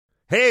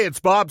Hey, it's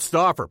Bob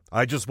Stauffer.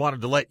 I just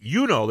wanted to let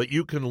you know that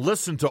you can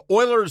listen to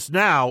Oilers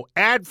Now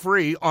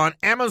ad-free on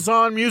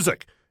Amazon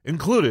Music,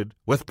 included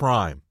with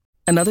Prime.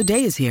 Another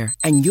day is here,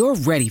 and you're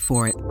ready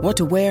for it. What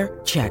to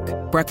wear? Check.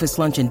 Breakfast,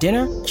 lunch, and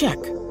dinner? Check.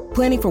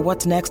 Planning for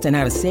what's next and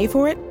how to save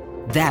for it?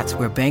 That's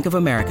where Bank of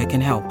America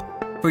can help.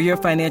 For your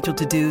financial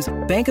to-dos,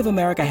 Bank of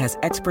America has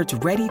experts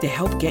ready to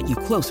help get you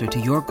closer to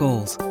your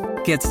goals.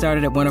 Get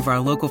started at one of our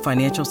local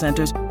financial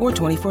centers or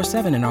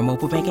 24/7 in our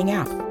mobile banking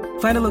app.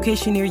 Find a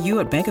location near you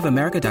at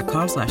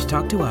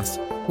bankofamerica.com/talktous.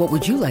 What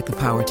would you like the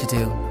power to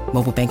do?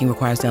 Mobile banking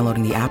requires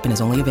downloading the app and is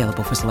only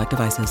available for select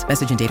devices.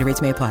 Message and data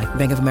rates may apply.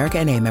 Bank of America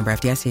N.A., member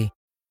FDIC.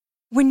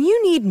 When you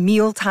need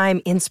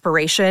mealtime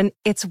inspiration,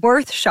 it's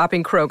worth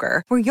shopping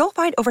Kroger, where you'll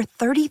find over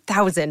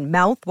 30,000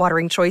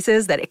 mouth-watering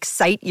choices that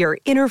excite your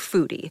inner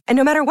foodie. And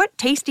no matter what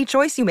tasty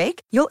choice you make,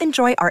 you'll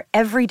enjoy our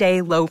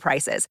everyday low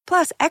prices,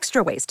 plus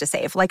extra ways to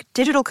save, like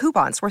digital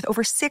coupons worth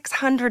over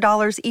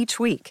 $600 each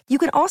week. You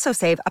can also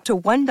save up to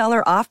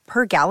 $1 off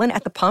per gallon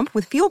at the pump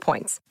with fuel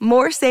points.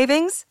 More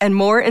savings and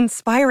more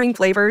inspiring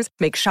flavors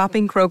make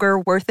shopping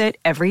Kroger worth it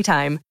every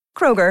time.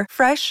 Kroger,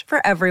 fresh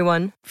for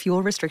everyone.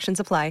 Fuel restrictions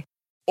apply.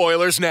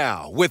 Oilers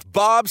Now with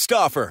Bob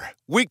Stauffer.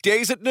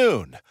 Weekdays at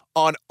noon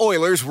on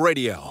Oilers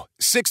Radio,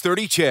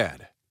 630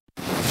 CHED.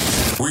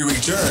 We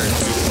return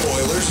to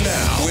Oilers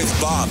Now with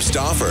Bob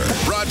Stauffer.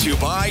 Brought to you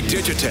by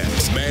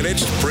Digitex.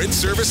 Managed print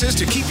services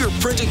to keep your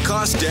printing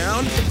costs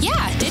down?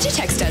 Yeah,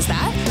 Digitex does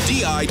that.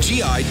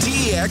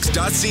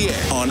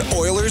 Digitex.ca on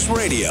Oilers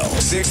Radio,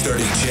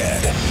 630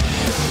 CHED.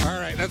 All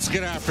right, let's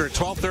get after it.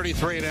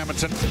 12:33 at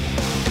Edmonton.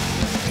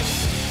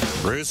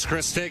 Ruth's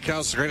Chris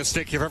Steakhouse, the greatest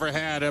steak you've ever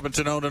had.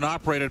 Edmonton owned and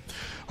operated.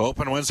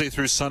 Open Wednesday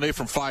through Sunday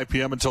from 5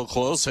 p.m. until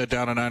close. Head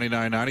down to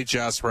 9990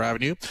 Jasper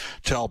Avenue.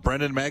 Tell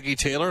Brendan, Maggie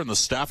Taylor, and the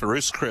staff at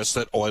Ruth's Chris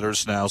that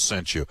Oilers Now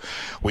sent you.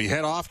 We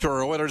head off to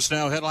our Oilers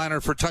Now headliner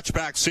for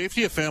Touchback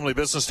Safety, a family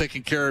business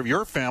taking care of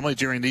your family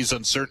during these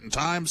uncertain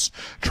times.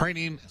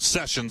 Training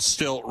sessions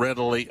still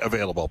readily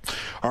available.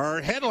 Our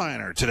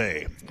headliner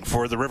today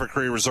for the River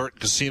Cree Resort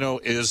Casino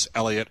is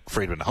Elliot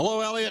Friedman.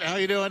 Hello, Elliot. How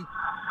you doing?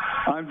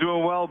 I'm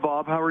doing well,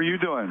 Bob. How are you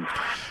doing?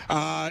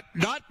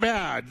 Not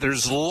bad.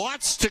 There's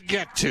lots to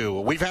get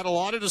to. We've had a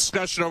lot of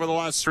discussion over the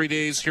last 3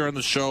 days here on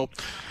the show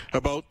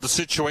about the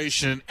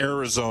situation in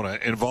Arizona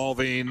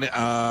involving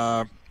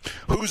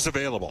who's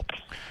available.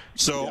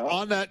 So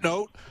on that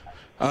note,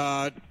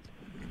 how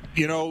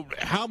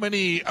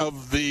many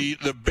of the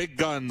big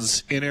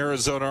guns in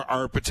Arizona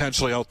are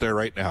potentially out there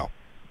right now?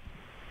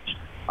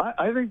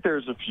 I think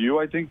there's a few.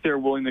 I think they're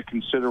willing to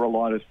consider a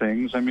lot of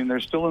things. I mean, they're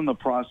still in the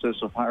process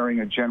of hiring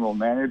a general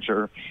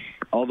manager,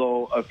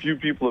 although a few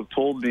people have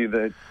told me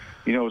that,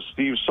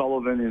 Steve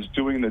Sullivan is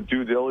doing the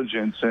due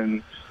diligence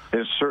and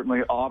is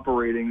certainly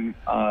operating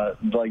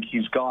like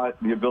he's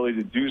got the ability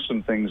to do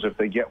some things if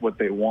they get what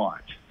they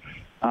want.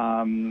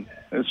 I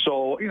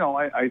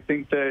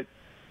think that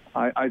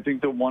I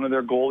think that one of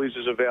their goalies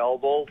is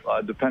available,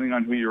 depending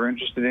on who you're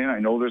interested in. I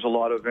know there's a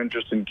lot of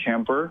interest in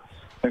Kemper,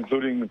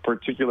 including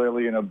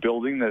particularly in a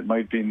building that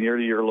might be near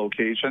to your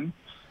location.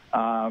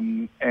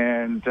 So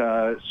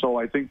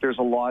I think there's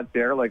a lot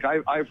there. Like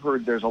I've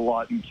heard there's a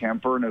lot in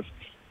Kemper, and if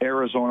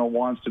Arizona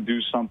wants to do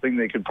something,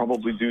 they could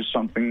probably do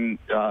something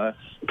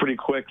pretty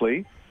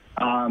quickly.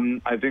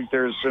 I think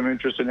there's some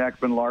interest in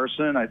Ekman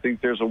Larson. I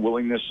think there's a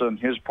willingness on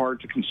his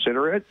part to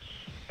consider it.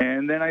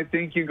 And then I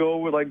think you go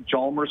with like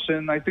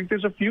Hjalmarsson. I think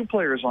there's a few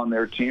players on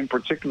their team,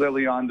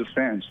 particularly on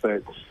defense,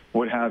 that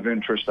would have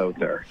interest out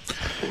there.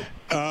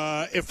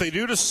 If they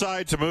do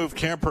decide to move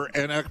Kemper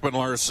and Ekman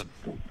Larson,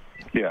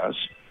 yes,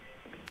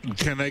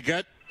 can they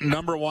get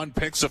number one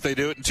picks if they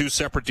do it in two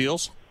separate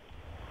deals?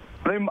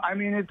 I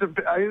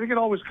think it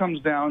always comes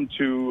down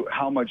to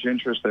how much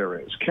interest there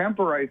is.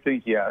 Kemper, I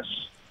think, yes,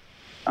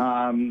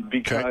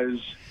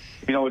 because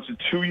it's a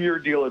 2-year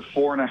deal at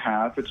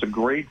 4.5. It's a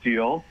great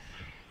deal,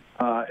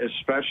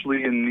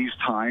 especially in these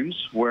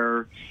times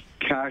where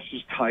cash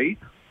is tight.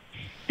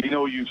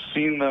 You've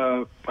seen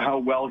how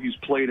well he's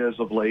played as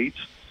of late.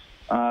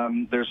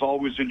 There's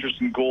always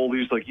interest in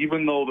goalies. Like,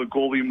 even though the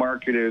goalie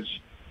market is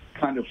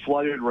kind of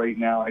flooded right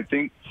now, I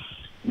think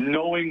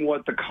knowing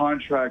what the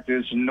contract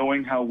is and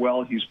knowing how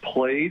well he's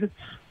played,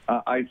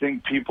 I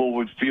think people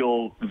would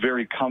feel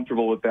very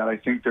comfortable with that. I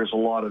think there's a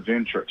lot of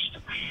interest.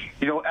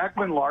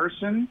 Ekman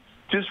Larson,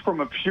 just from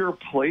a pure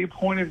play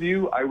point of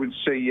view, I would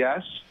say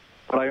yes.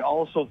 But I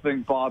also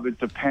think, Bob, it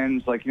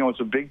depends. It's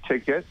a big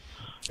ticket.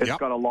 It's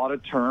got a lot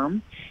of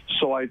term.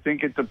 So I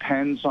think it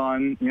depends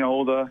on,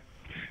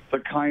 the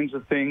kinds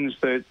of things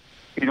that,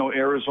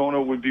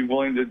 Arizona would be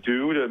willing to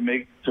do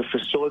to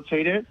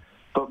facilitate it.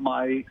 But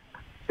my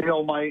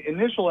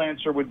initial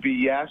answer would be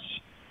yes,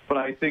 but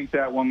I think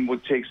that one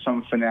would take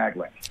some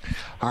finagling.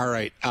 All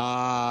right.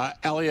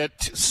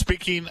 Elliot,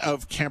 speaking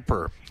of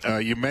Kemper,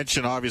 you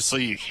mentioned,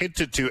 obviously, you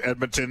hinted to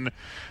Edmonton.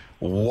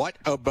 What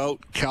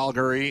about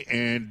Calgary?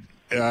 And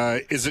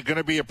is it going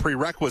to be a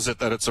prerequisite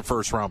that it's a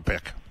first-round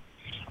pick?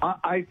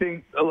 I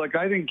think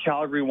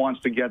Calgary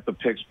wants to get the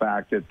picks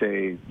back that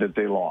they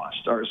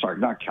lost. Or sorry,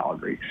 not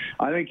Calgary.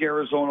 I think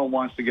Arizona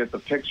wants to get the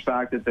picks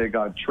back that they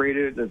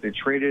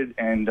traded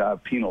and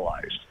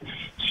penalized.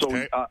 So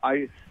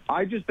okay.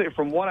 I just think,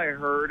 from what I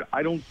heard,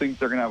 I don't think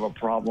they're going to have a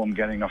problem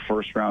getting a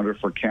first rounder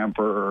for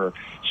Kemper or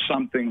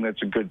something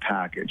that's a good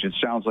package. It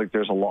sounds like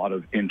there's a lot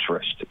of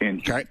interest in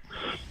him. Okay.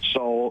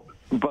 So,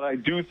 but I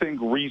do think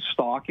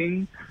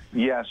restocking,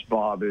 yes,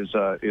 Bob, is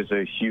a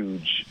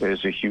huge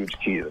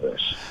key to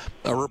this.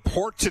 A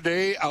report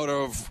today out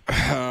of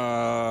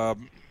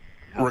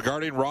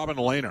regarding Robin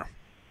Lehner.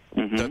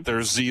 Mm-hmm. That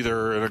there's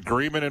either an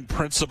agreement in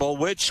principle,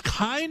 which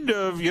kind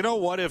of, you know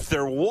what, if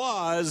there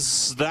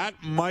was,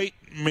 that might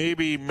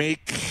maybe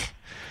make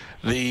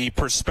the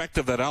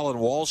perspective that Alan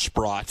Walsh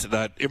brought,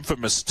 that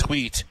infamous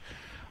tweet,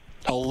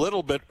 a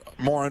little bit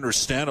more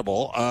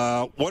understandable.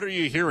 What are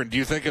you hearing? Do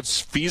you think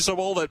it's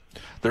feasible that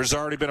there's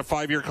already been a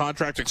 5-year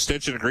contract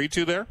extension agreed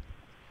to there?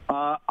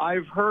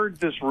 I've heard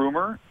this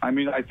rumor. I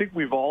mean, I think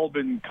we've all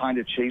been kind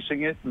of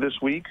chasing it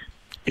this week.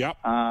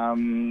 Yep.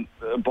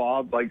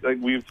 Bob,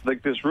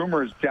 this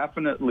rumor has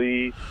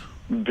definitely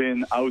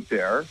been out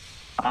there.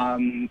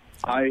 I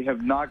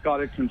have not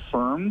got it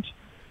confirmed.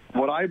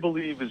 What I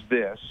believe is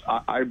this.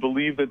 I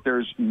believe that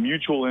there's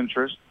mutual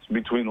interest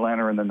between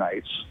Lehner and the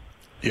Knights.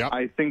 Yep.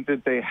 I think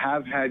that they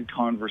have had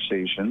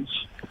conversations.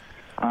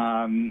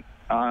 Would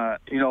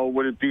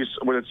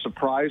it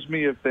surprise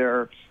me if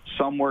they're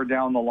somewhere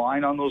down the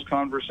line on those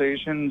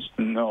conversations?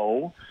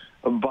 No.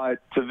 But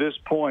to this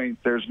point,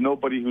 there's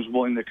nobody who's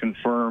willing to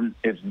confirm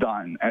it's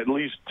done, at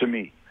least to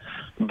me.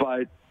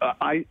 But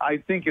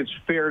I think it's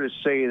fair to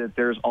say that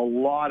there's a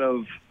lot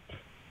of,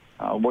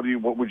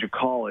 what would you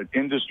call it,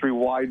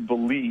 industry-wide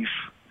belief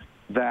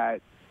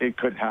that it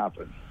could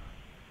happen.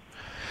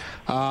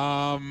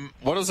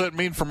 What does that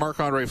mean for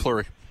Marc-Andre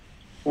Fleury?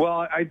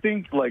 Well, I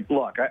think,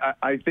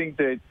 I think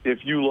that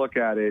if you look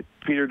at it,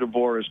 Peter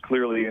DeBoer has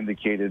clearly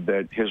indicated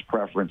that his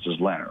preference is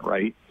Lehner,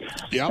 right?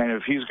 Yeah. And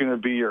if he's going to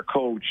be your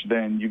coach,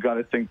 then you got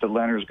to think that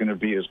Lehner's going to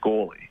be his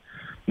goalie.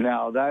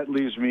 Now, that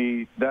leaves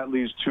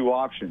two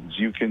options.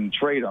 You can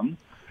trade him,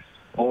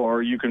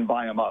 or you can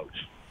buy him out.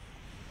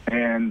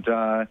 And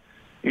I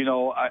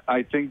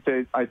think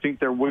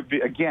there would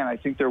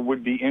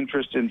be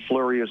interest in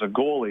Fleury as a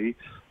goalie,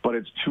 but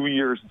it's 2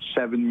 years,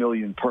 $7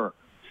 million per.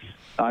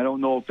 I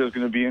don't know if there's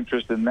going to be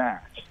interest in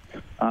that.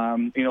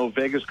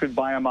 Vegas could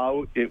buy him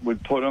out. It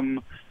would put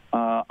him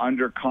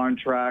under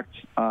contract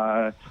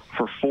for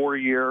 4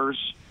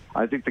 years.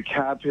 I think the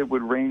cap hit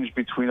would range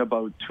between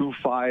about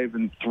 2.5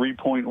 and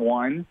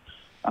 3.1.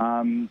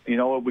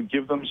 It would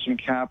give them some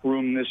cap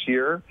room this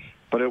year,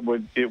 but it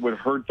would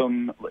hurt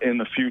them in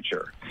the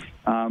future.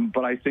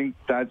 But I think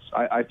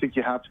I think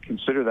you have to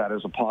consider that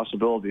as a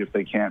possibility if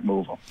they can't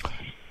move him.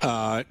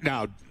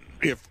 Now,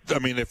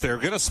 if they're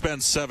going to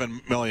spend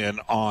 $7 million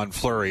on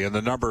Fleury, and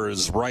the number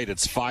is right,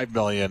 it's $5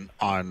 million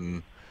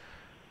on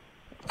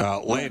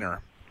Lehner.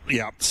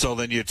 Yeah. So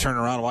then you turn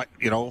around. Why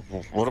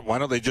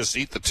don't they just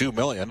eat the $2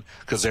 million,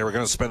 because they were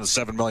going to spend the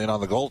 $7 million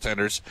on the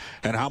goaltenders?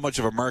 And how much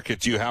of a market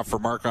do you have for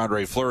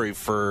Marc-Andre Fleury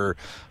for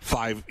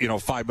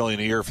 $5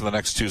 million a year for the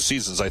next 2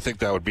 seasons? I think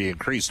that would be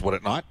increased, would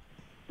it not?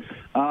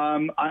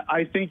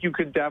 I think you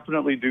could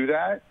definitely do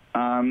that.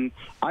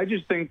 I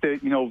just think that,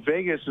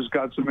 Vegas has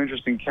got some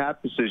interesting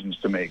cap decisions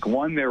to make.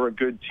 One, they're a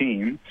good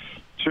team.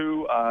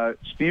 Two,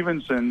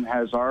 Stevenson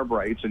has arb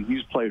rights, and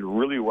he's played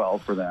really well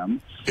for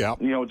them. Yeah.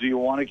 Do you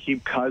want to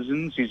keep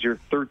Cousins? He's your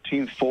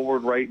 13th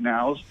forward right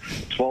now,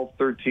 12th,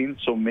 13th,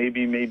 so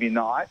maybe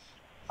not.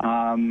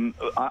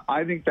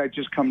 I think that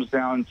just comes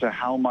down to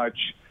how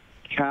much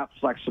cap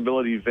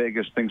flexibility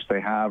Vegas thinks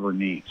they have or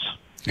needs.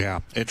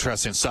 Yeah,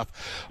 interesting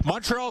stuff.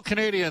 Montreal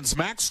Canadiens,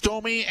 Max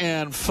Domi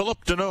and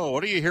Phillip Danault.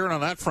 What are you hearing on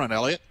that front,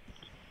 Elliot?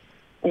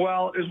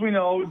 Well, as we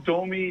know,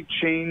 Domi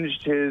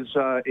changed his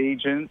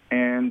agent,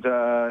 and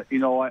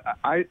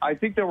I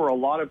think there were a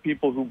lot of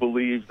people who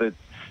believed that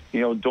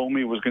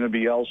Domi was going to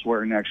be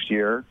elsewhere next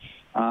year.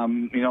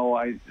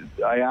 I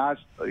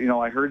asked,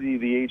 I heard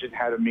the agent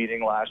had a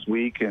meeting last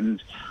week,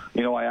 and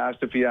I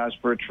asked if he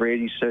asked for a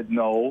trade. He said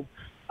no.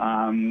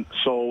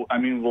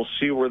 We'll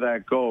see where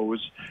that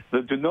goes. The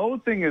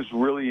Danault thing is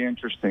really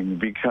interesting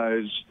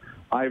because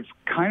I've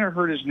kind of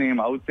heard his name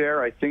out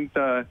there. I think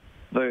the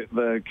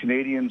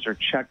Canadians are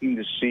checking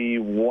to see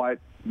what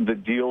the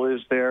deal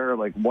is there,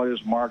 like what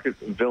his market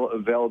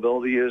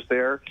availability is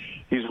there.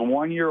 He's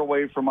 1 year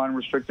away from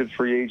unrestricted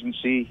free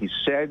agency. He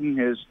said in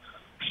his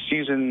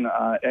season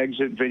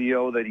exit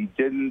video that he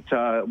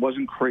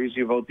wasn't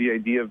crazy about the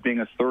idea of being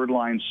a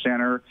third-line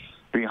center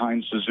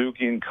behind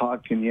Suzuki and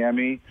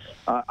Kotkaniemi.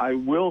 I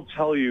will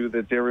tell you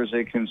that there is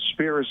a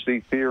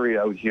conspiracy theory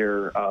out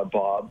here,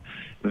 Bob,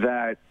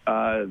 that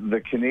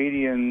the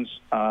Canadians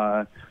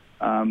are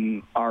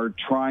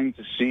trying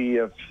to see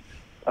if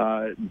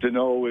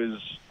Danault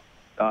is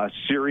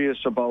serious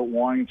about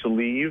wanting to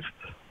leave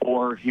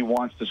or he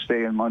wants to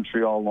stay in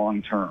Montreal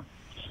long term.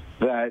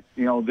 that,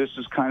 this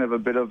is kind of a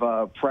bit of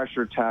a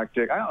pressure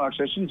tactic. I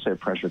shouldn't say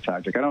pressure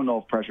tactic. I don't know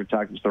if pressure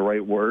tactic is the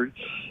right word,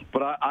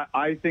 but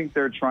I think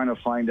they're trying to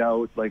find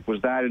out,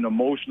 was that an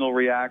emotional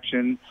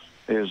reaction?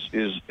 Is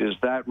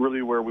that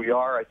really where we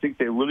are? I think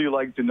they really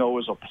like Danault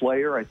as a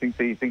player. I think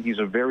they think he's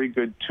a very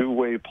good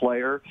two-way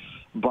player,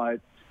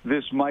 but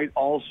this might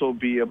also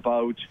be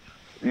about,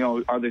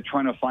 are they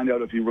trying to find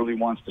out if he really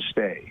wants to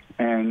stay?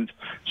 And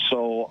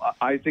so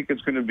I think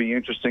it's going to be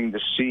interesting to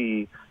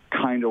see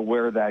kind of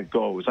where that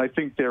goes. I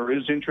think there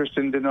is interest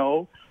in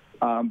Danault,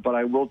 but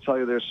I will tell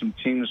you there's some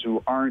teams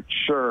who aren't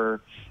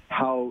sure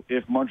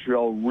if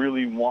Montreal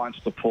really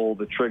wants to pull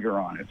the trigger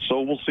on it.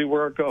 So we'll see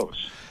where it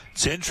goes.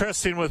 It's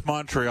interesting with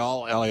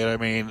Montreal, Elliot. I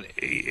mean,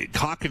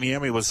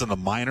 Kotkaniemi was in the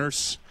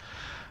minors.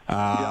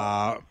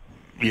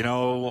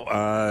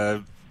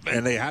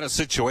 And they had a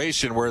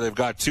situation where they've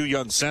got two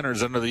young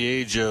centers under the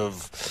age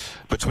of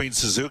between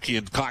Suzuki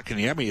and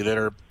Kotkaniemi that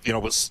are,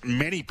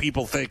 many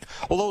people think,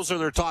 well, those are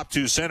their top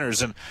two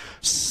centers. And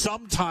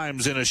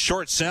sometimes in a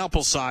short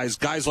sample size,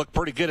 guys look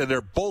pretty good, and they're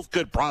both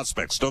good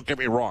prospects. Don't get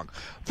me wrong.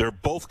 They're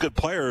both good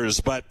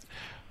players, but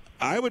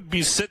I would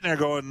be sitting there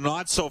going,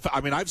 not so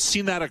I mean, I've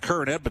seen that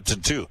occur in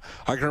Edmonton, too.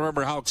 I can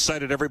remember how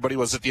excited everybody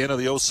was at the end of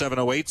the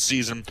 07-08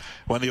 season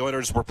when the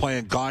Oilers were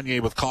playing Gagne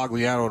with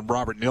Cogliano and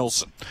Robert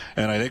Nilsson.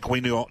 And I think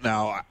we knew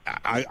now,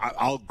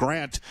 I'll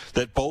grant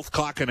that both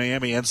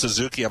Kotkaniemi and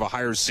Suzuki have a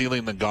higher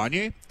ceiling than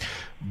Gagne.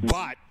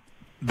 But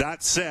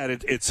that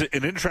said, it's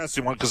an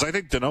interesting one because I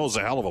think Danault's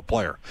a hell of a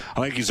player.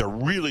 I think he's a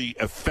really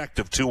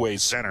effective two-way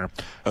center,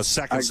 a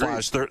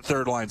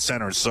second/third line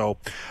center. So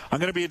I'm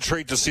going to be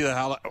intrigued to see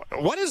that.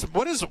 What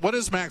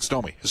is Max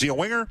Domi? Is he a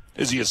winger?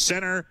 Is he a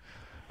center?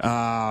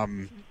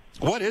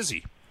 What is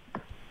he?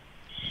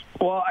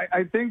 Well,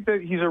 I think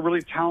that he's a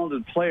really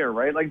talented player,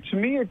 right? To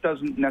me, it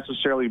doesn't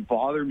necessarily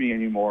bother me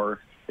anymore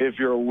if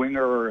you're a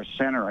winger or a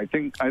center. I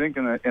think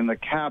in the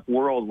cap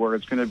world where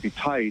it's going to be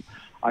tight,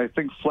 I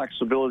think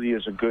flexibility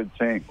is a good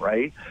thing,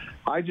 right?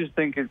 I just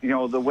think,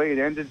 the way it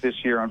ended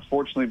this year,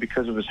 unfortunately,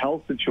 because of his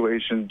health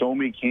situation,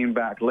 Domi came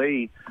back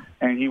late,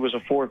 and he was a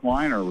fourth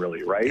liner,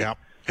 really, right? Yep.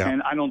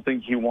 And I don't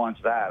think he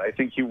wants that. I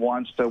think he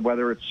wants to,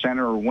 whether it's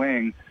center or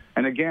wing,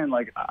 and again,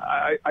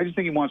 I just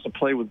think he wants to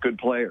play with good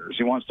players.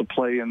 He wants to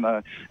play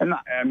not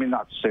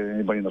to say that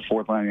anybody in the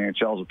fourth line in the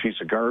NHL is a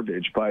piece of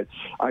garbage, but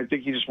I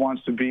think he just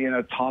wants to be in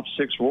a top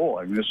six role.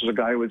 I mean, this is a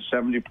guy who had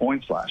 70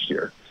 points last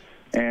year.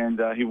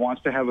 And he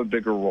wants to have a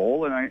bigger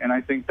role, and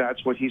I think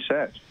that's what he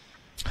said.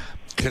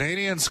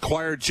 Canadians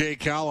acquired Jay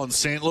Cal, and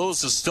St.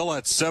 Louis is still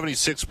at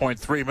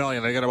 $76.3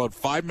 million. They got about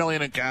 $5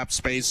 million in cap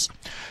space,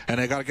 and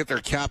they got to get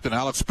their captain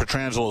Alex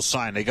Pietrangelo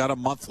signed. They got a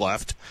month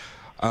left.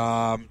 What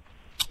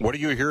are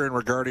you hearing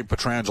regarding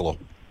Pietrangelo?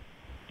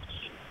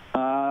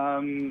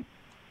 I'm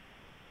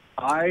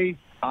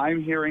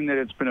hearing that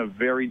it's been a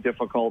very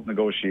difficult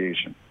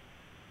negotiation.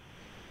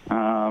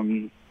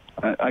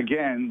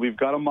 Again, we've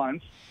got a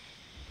month.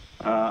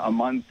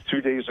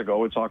 2 days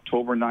ago. It's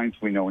October 9th,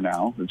 we know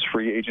now. It's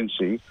free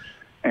agency.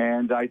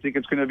 And I think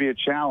it's going to be a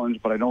challenge,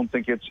 but I don't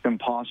think it's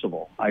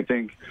impossible. I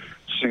think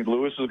St.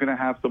 Louis is going to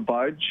have to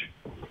budge.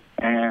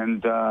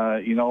 And,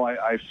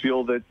 I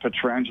feel that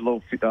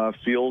Pietrangelo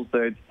feels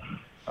that,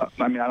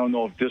 I don't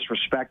know if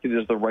disrespected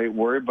is the right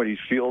word, but he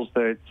feels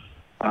that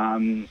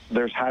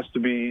there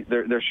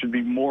should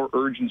be more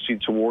urgency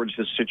towards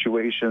his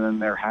situation than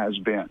there has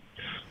been.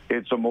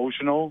 It's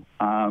emotional,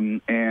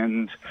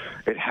 and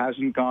it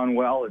hasn't gone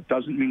well. It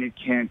doesn't mean it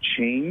can't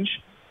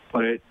change,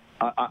 but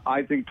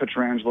I think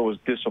Pietrangelo is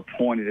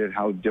disappointed at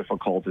how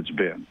difficult it's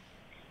been.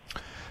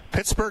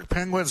 Pittsburgh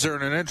Penguins are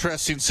in an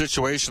interesting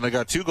situation. They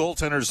got two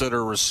goaltenders that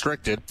are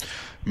restricted.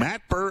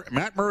 Matt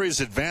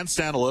Murray's advanced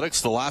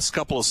analytics the last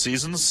couple of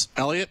seasons,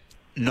 Elliot,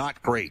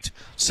 not great.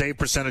 Save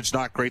percentage,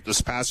 not great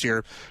this past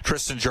year.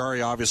 Tristan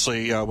Jarry,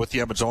 obviously, with the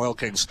Edmonton Oil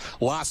Kings,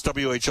 last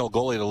WHL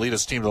goalie to lead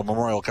his team to the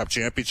Memorial Cup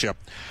championship.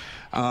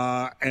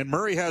 And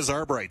Murray has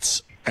arb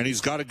rights, and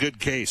he's got a good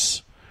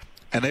case.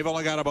 And they've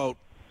only got about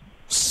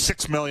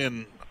 $6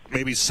 million,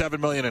 maybe $7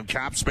 million in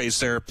cap space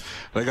there.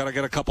 They got to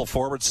get a couple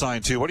forwards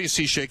signed, too. What do you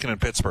see shaking in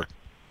Pittsburgh?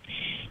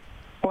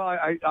 Well,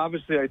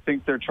 I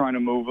think they're trying to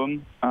move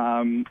him.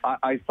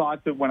 I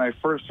thought that when I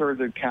first heard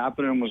that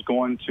Kapanen was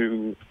going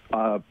to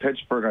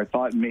Pittsburgh, I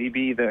thought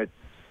maybe that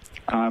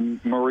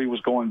Murray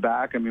was going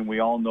back. I mean, we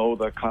all know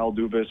the Kyle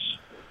Dubas,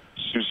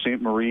 Sault Ste.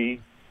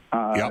 Marie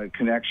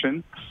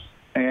connection.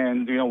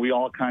 And, we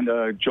all kind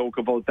of joke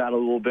about that a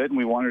little bit, and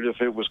we wondered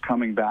if it was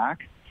coming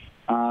back.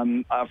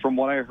 From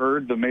what I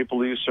heard, the Maple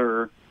Leafs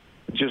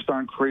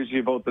aren't crazy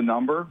about the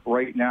number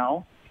right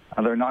now.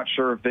 They're not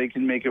sure if they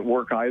can make it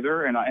work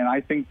either. And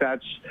I think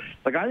that's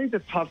I think the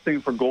tough thing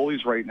for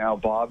goalies right now,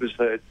 Bob, is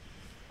that,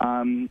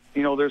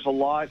 there's a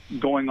lot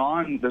going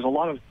on. There's a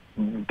lot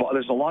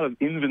of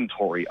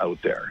inventory out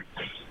there.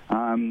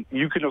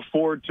 You can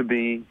afford to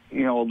be, a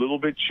little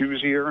bit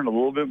choosier and a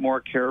little bit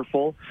more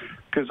careful,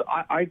 because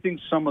I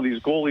think some of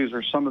these goalies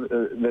are some of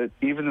that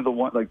even the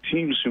one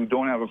teams who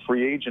don't have a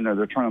free agent or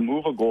they're trying to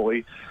move a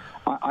goalie.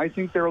 I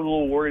think they're a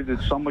little worried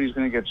that somebody's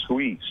going to get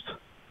squeezed.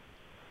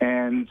 And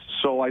And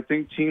so I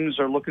think teams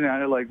are looking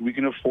at it like we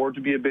can afford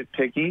to be a bit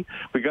picky.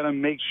 We got to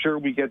make sure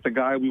we get the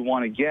guy we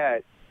want to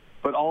get.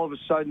 But all of a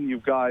sudden,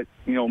 you've got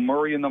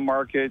Murray in the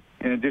market.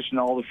 In addition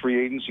to all the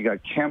free agents, you got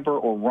Kemper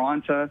or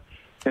Ronta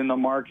in the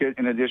market.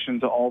 In addition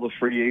to all the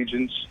free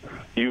agents,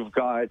 you've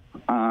got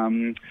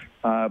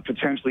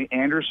potentially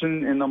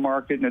Anderson in the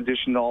market. In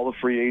addition to all the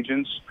free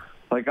agents,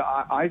 like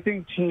I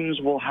think teams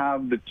will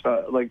have the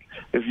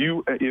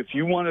if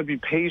you want to be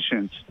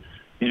patient,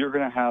 you're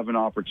going to have an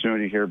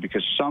opportunity here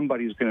because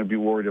somebody's going to be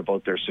worried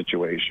about their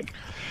situation.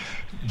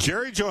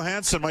 Jerry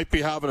Johansson might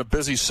be having a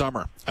busy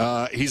summer.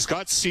 He's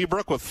got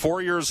Seabrook with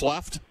 4 years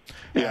left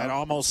at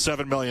almost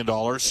 $7 million.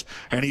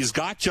 And he's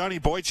got Johnny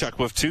Boychuk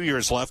with 2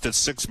 years left at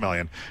 $6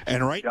 million.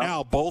 And right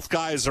now, both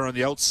guys are on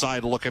the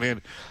outside looking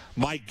in.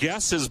 My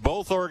guess is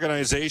both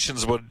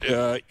organizations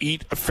would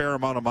eat a fair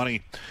amount of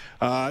money.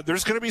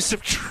 There's going to be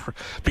some,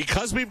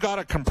 because we've got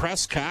a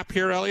compressed cap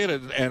here, Elliot,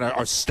 and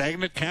a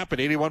stagnant cap at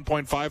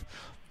 81.5.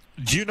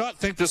 Do you not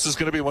think this is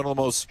going to be one of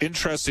the most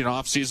interesting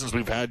off seasons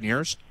we've had in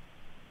years?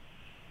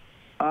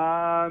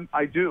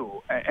 I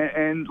do.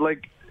 And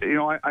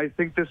I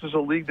think this is a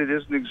league that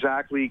isn't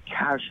exactly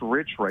cash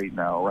rich right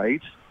now,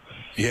 right?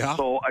 Yeah.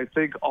 So I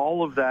think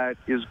all of that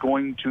is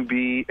going to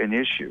be an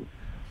issue.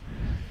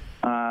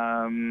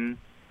 I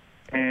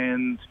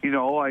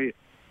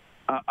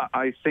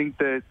think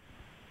that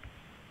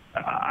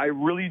I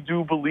really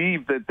do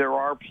believe that there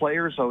are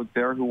players out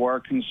there who are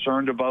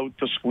concerned about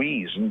the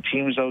squeeze and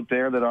teams out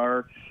there that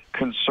are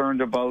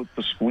concerned about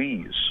the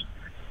squeeze.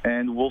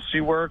 And we'll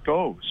see where it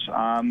goes.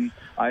 I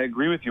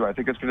agree with you. I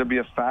think it's going to be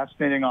a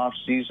fascinating off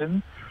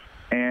season,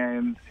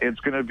 and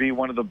it's going to be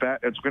one of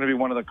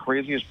the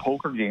craziest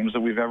poker games that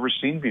we've ever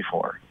seen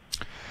before.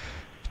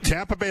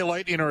 Tampa Bay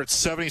Lightning are at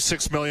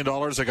 $76 million.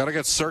 They got to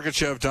get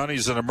Sergachev done.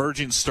 He's an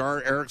emerging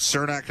star. Eric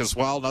Cernak as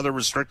well, another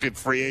restricted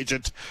free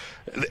agent.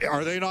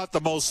 Are they not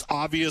the most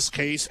obvious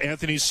case?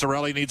 Anthony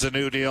Cirelli needs a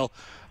new deal.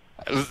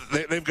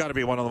 They've got to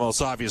be one of the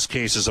most obvious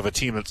cases of a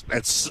team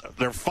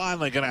they're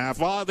finally going to have.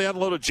 Well, they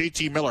unloaded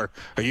JT Miller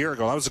a year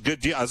ago. That was a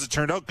good deal. As it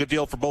turned out, good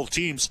deal for both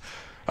teams.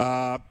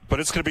 But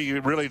it's going to be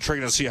really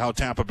intriguing to see how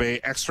Tampa Bay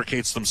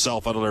extricates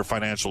themselves out of their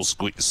financial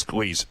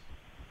squeeze.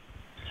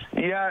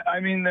 Yeah, I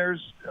mean,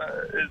 there's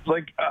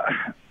Bob.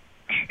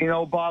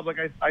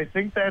 I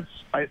think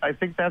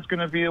that's going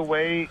to be a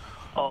way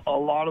a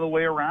lot of the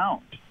way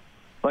around.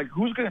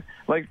 Who's in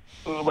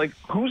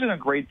a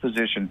great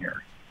position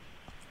here?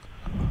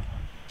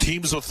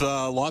 Teams with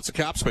lots of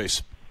cap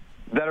space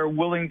that are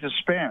willing to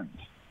spend.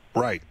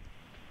 Right.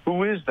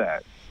 Who is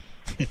that?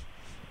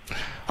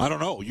 I don't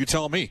know. You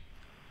tell me.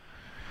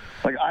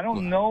 I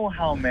don't know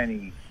how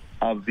many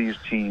of these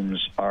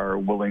teams are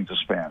willing to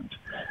spend.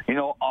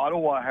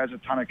 Ottawa has a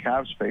ton of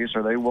cap space.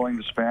 Are they willing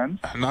to spend?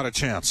 Not a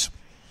chance.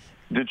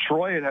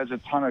 Detroit has a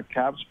ton of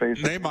cap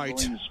space. They might.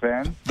 Willing to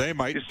spend. They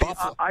might. You see,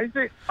 I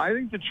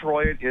think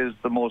Detroit is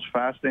the most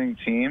fascinating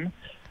team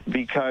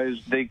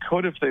because they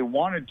could if they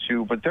wanted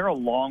to, but they're a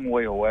long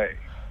way away.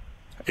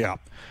 Yeah.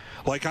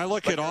 I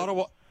look at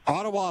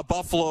Ottawa,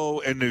 Buffalo,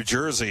 and New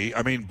Jersey.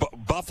 I mean,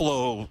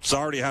 Buffalo's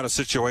already had a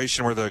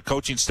situation where the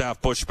coaching staff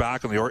pushed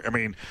back on the. I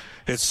mean,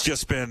 it's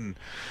just been,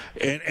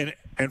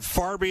 and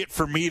far be it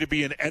for me to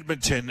be in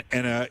Edmonton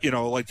and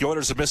the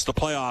Oilers have missed the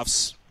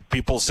playoffs.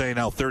 People say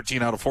now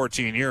 13 out of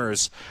 14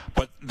 years,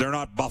 but they're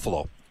not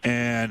Buffalo.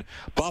 And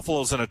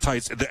Buffalo's in a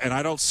tight, and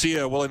I don't see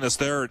a willingness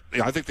there.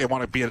 I think they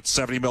want to be at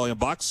 $70 million.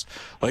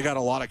 They got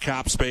a lot of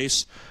cap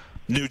space.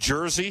 New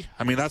Jersey,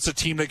 I mean, that's a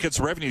team that gets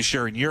revenue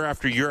sharing year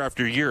after year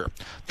after year.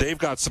 They've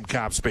got some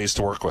cap space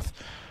to work with.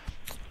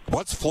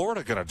 What's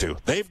Florida going to do?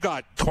 They've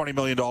got $20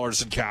 million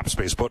in cap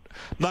space, but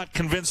not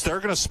convinced they're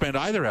going to spend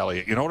either,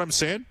 Elliot. You know what I'm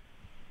saying?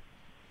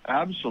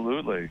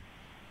 Absolutely.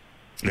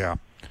 Yeah.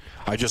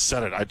 I just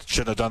said it. I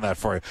shouldn't have done that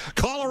for you.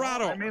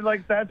 Colorado. I mean,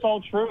 that's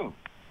all true.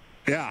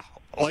 Yeah.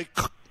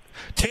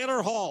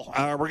 Taylor Hall.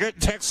 We're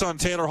getting texts on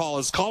Taylor Hall.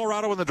 Is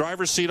Colorado in the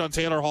driver's seat on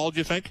Taylor Hall, do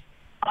you think?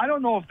 I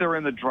don't know if they're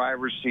in the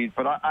driver's seat,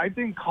 but I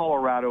think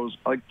Colorado's,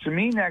 to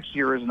me, next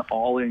year is an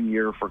all-in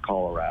year for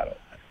Colorado.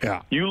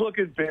 Yeah. You look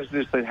at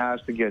business that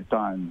has to get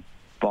done,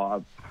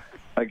 Bob.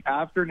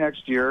 After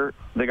next year,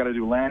 they got to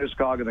do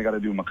Landeskog and they got to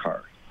do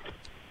Makar.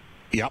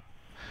 Yep.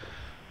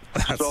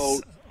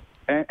 So,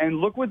 and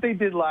look what they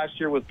did last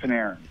year with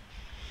Panarin.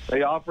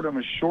 They offered him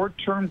a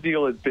short-term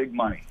deal at big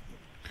money.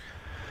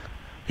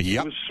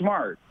 Yep. It was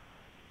smart.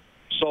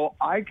 So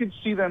I could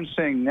see them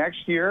saying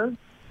next year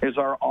is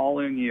our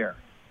all-in year.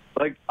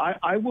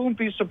 I won't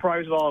be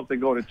surprised at all if they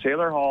go to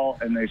Taylor Hall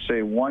and they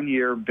say 1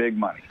 year, big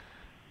money.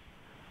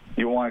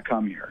 You want to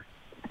come here.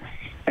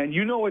 And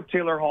you know what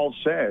Taylor Hall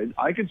said.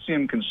 I could see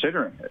him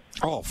considering it.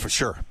 Oh, for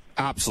sure.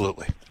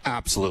 Absolutely.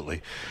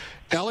 Absolutely.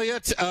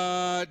 Elliot,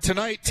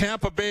 tonight,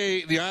 Tampa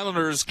Bay, the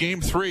Islanders,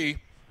 Game 3.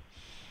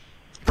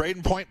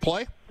 Braden Point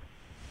play?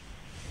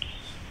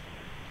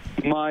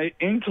 My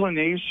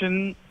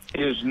inclination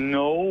is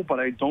no,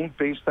 but I don't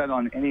base that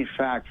on any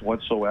fact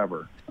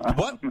whatsoever.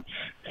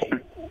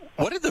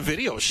 What did the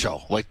video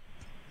show?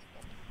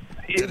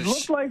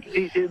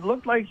 It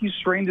looked like he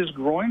strained his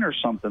groin or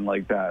something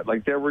like that.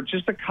 Like there were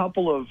just a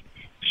couple of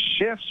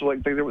shifts.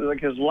 Like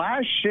his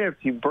last shift,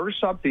 he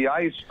bursts up the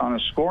ice on a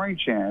scoring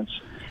chance,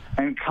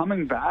 and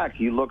coming back,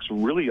 he looks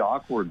really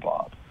awkward,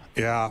 Bob.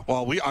 Yeah,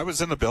 well, I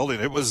was in the building.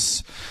 It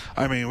was,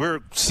 I mean, we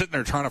were sitting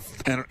there trying to,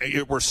 and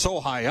we're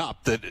so high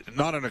up that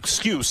not an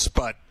excuse,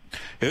 but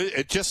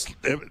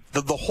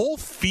the whole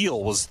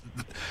feel was,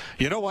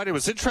 you know what? It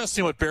was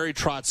interesting what Barry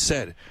Trotz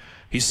said.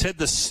 He said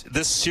this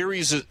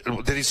series is,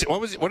 what did he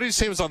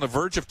say was on the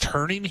verge of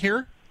turning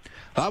here?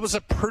 That was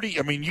a pretty,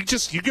 I mean, you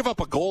give up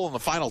a goal in the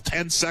final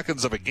 10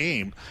 seconds of a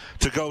game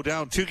to go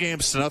down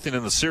 2-0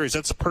 in the series.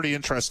 That's a pretty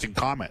interesting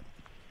comment.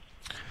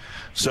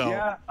 So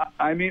yeah,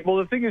 I mean, well,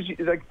 the thing is,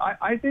 like,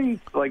 I think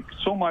like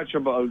so much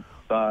about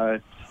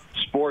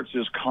sports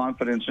is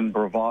confidence and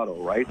bravado,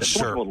 right?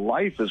 Sure. So much about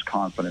life is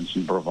confidence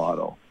and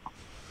bravado.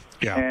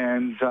 Yeah.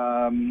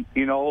 And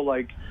you know,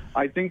 like,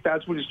 I think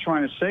that's what he's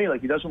trying to say. Like,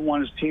 he doesn't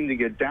want his team to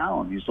get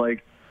down. He's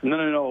like,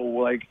 no,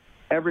 like,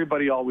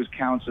 everybody always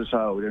counts us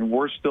out, and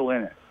we're still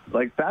in it.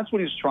 Like, that's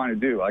what he's trying to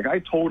do. Like, I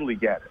totally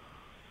get it.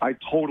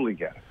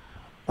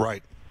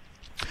 Right.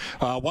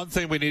 One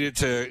thing we needed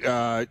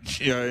to,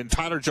 in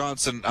Tyler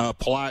Johnson,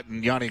 Palat,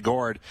 and Yanni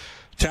Gourde,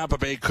 Tampa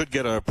Bay could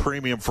get a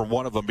premium from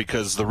one of them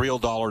because the real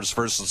dollars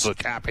versus the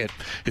cap hit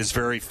is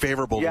very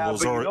favorable. Yeah, to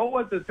those but you know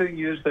what the thing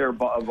is there,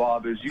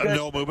 Bob, is you guys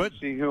no movement.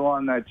 See who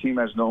on that team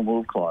has no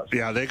move clause.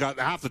 Yeah, they got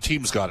half the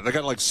team's got it. They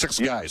got like 6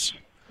 guys.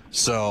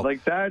 So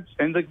like that,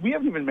 and like we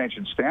haven't even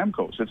mentioned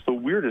Stamkos. It's the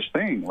weirdest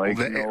thing. Like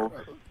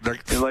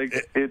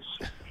it's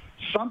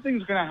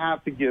something's going to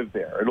have to give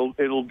there.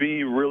 It'll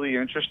be really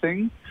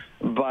interesting,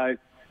 but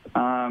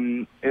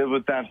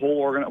with that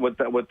whole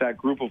with that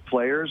group of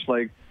players,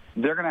 like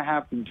they're going to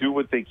have to do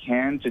what they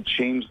can to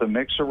change the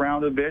mix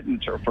around a bit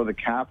for the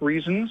cap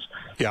reasons.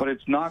 Yeah. But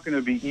it's not going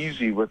to be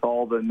easy with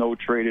all the no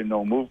trade and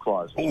no move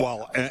clauses.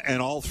 Well,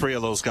 and all 3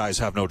 of those guys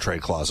have no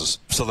trade clauses.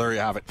 So there you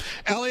have it.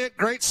 Elliot,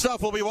 great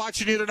stuff. We'll be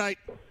watching you tonight.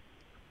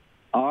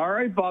 All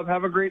right, Bob.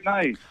 Have a great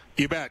night.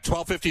 You bet.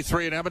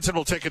 12:53 in Edmonton.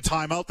 We'll take a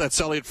timeout. That's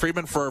Elliot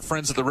Friedman for our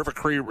friends at the River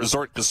Cree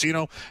Resort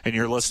Casino, and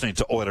you're listening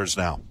to Oilers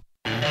Now.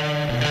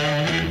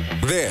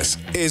 This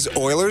is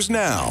Oilers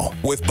Now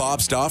with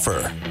Bob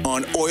Stauffer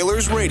on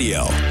Oilers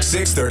Radio,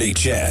 630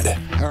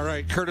 CHED. All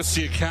right,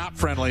 courtesy of Cap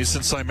Friendly,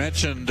 since I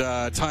mentioned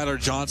Tyler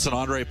Johnson,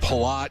 Andre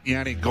Palat,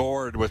 Yanni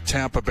Gourde with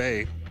Tampa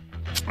Bay.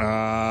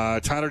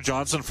 Tyler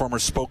Johnson, former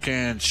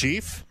Spokane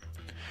Chief,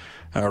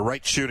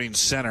 right shooting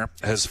center,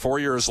 has 4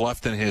 years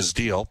left in his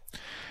deal.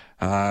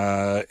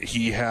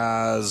 He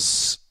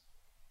has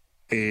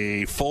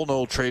a full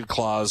no trade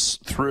clause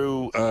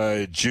through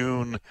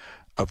June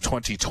of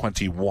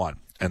 2021.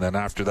 And then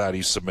after that,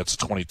 he submits a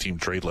 20-team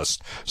trade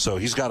list. So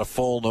he's got a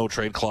full no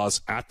trade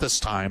clause at this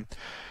time.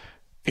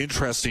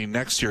 Interesting,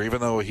 next year, even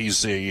though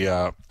he's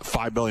a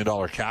 $5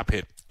 million cap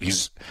hit,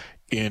 he's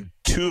in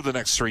 2 of the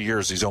next 3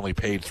 years, he's only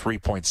paid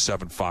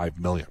 $3.75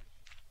 million.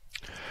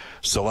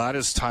 So that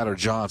is Tyler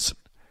Johnson.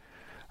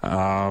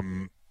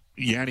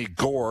 Yanni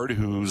Gourde,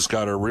 who's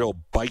got a real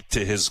bite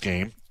to his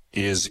game,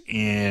 is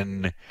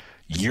in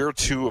year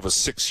 2 of a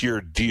 6-year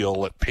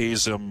deal that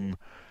pays him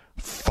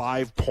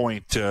about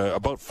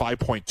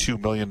 $5.2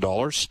 million.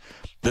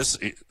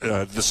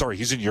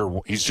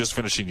 He's just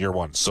finishing year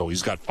 1, so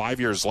he's got 5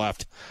 years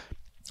left.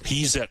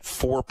 He's at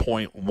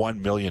 $4.1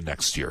 million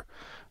next year.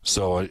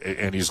 So,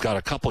 and he's got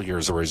a couple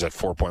years where he's at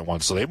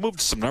 4.1. So they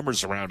moved some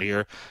numbers around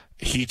here.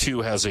 He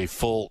too has a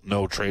full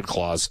no trade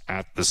clause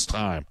at this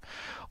time.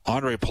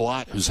 Andre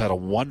Palat, who's had a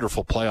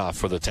wonderful playoff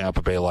for the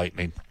Tampa Bay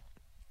Lightning,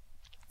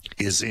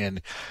 is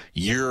in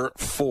year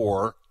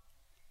 4.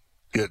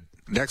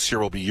 Next year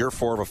will be year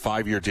 4 of a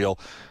 5-year deal.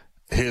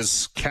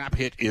 His cap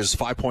hit is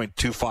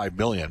 $5.25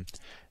 million,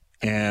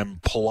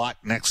 and Palat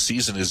next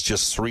season is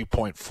just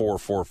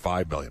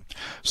 $3.445 million.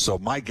 So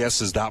my guess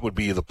is that would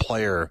be the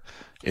player,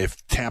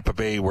 if Tampa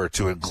Bay were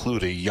to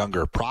include a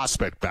younger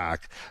prospect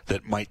back,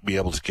 that might be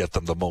able to get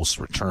them the most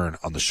return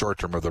on the short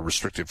term of the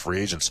restricted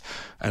free agents.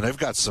 And they've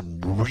got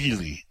some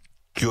really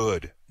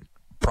good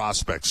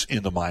prospects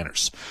in the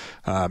minors.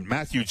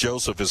 Matthew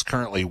Joseph is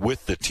currently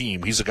with the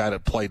team. He's a guy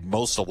that played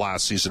most of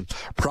last season,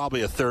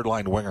 probably a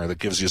third-line winger that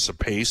gives you some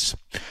pace.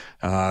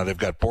 They've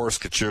got Boris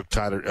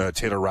Katchouk,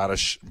 Taylor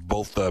Radish,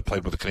 both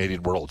played with the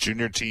Canadian World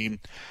Junior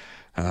team.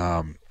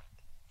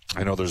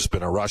 I know there's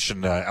been a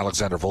Russian,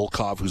 Alexander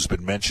Volkov, who's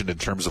been mentioned in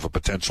terms of a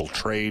potential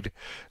trade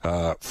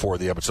for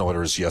the Edmonton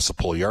Oilers. Jesse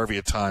Puljujarvi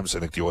at times. I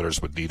think the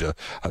Oilers would need a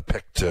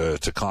pick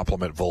to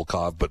complement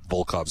Volkov, but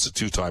Volkov's a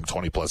 2-time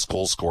 20-plus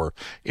goal scorer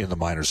in the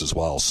minors as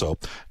well. So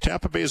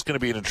Tampa Bay is going to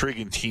be an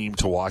intriguing team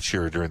to watch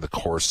here during the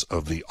course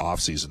of the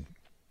offseason.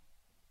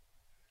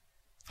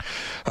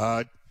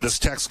 This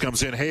text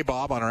comes in, hey,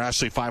 Bob, on our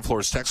Ashley Fine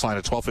Floors text line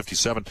at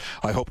 12:57.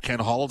 I hope Ken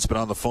Holland's been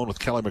on the phone with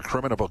Kelly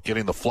McCrimmon about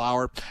getting the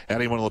flower.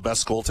 Adding one of the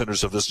best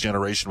goaltenders of this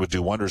generation would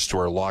do wonders to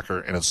our locker,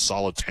 and a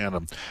solid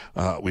tandem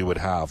we would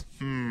have.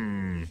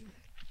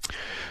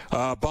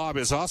 Bob,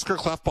 is Oscar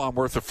Klefbom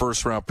worth a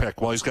first-round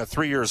pick? Well, he's got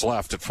 3 years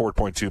left at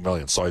 $4.2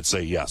 million, so I'd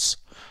say yes.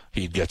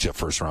 He'd get you a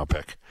first-round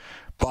pick.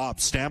 Bob,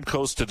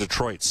 Stamkos to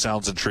Detroit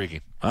sounds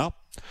intriguing. Well,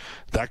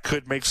 that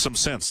could make some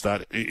sense.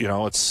 That,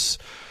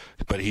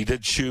 but he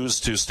did choose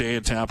to stay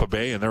in Tampa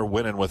Bay, and they're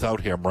winning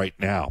without him right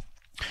now.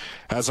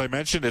 As I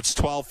mentioned, it's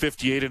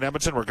 12:58 in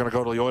Edmonton. We're going to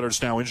go to the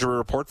Oilers Now injury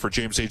report for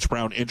James H.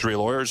 Brown Injury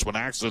Lawyers. When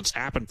accidents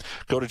happen,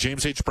 go to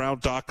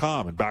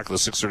jameshbrown.com. And back to the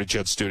 630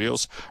 CHED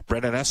Studios,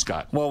 Brendan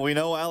Escott. Well, we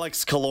know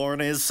Alex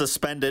Killorn is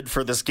suspended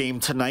for this game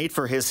tonight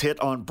for his hit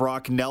on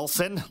Brock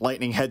Nelson.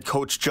 Lightning head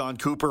coach John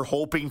Cooper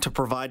hoping to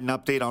provide an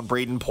update on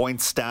Braden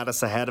Point's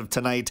status ahead of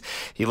tonight.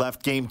 He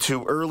left game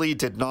 2 early,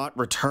 did not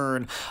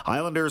return.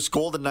 Islanders,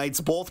 Golden Knights,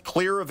 both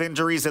clear of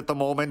injuries at the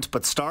moment,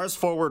 but Stars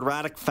forward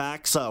Radek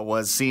Faksa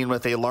was seen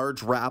with a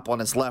large wrap on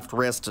his left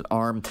wrist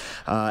arm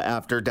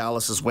after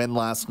Dallas's win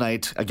last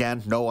night.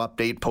 Again, no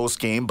update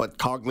post-game, but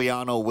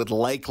Cogliano would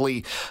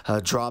likely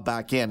draw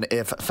back in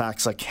if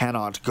Faksa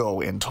cannot go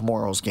in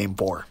tomorrow's Game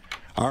 4.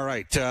 All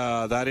right,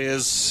 that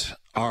is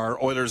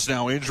our Oilers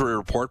Now injury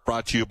report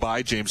brought to you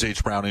by James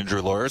H. Brown Injury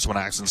Lawyers. When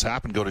accidents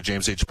happen, go to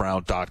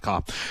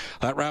jameshbrown.com.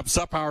 That wraps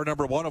up hour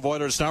number 1 of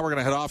Oilers Now. We're going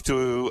to head off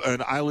to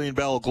an Eileen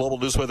Bell Global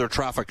News Weather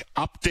Traffic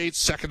Update.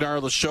 Second hour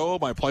of the show,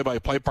 my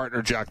play-by-play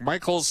partner, Jack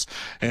Michaels.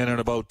 And in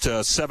about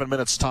 7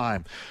 minutes'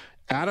 time,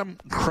 Adam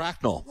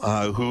Cracknell,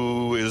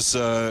 who is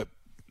a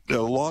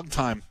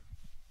long-time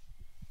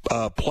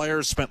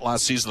player, spent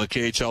last season in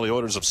the KHL. The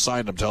Oilers have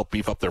signed him to help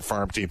beef up their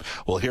farm team.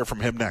 We'll hear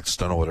from him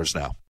next on Oilers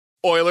Now.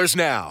 Oilers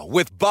Now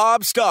with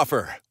Bob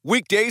Stauffer.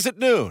 Weekdays at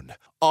noon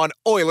on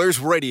Oilers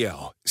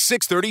Radio,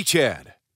 630 CHED.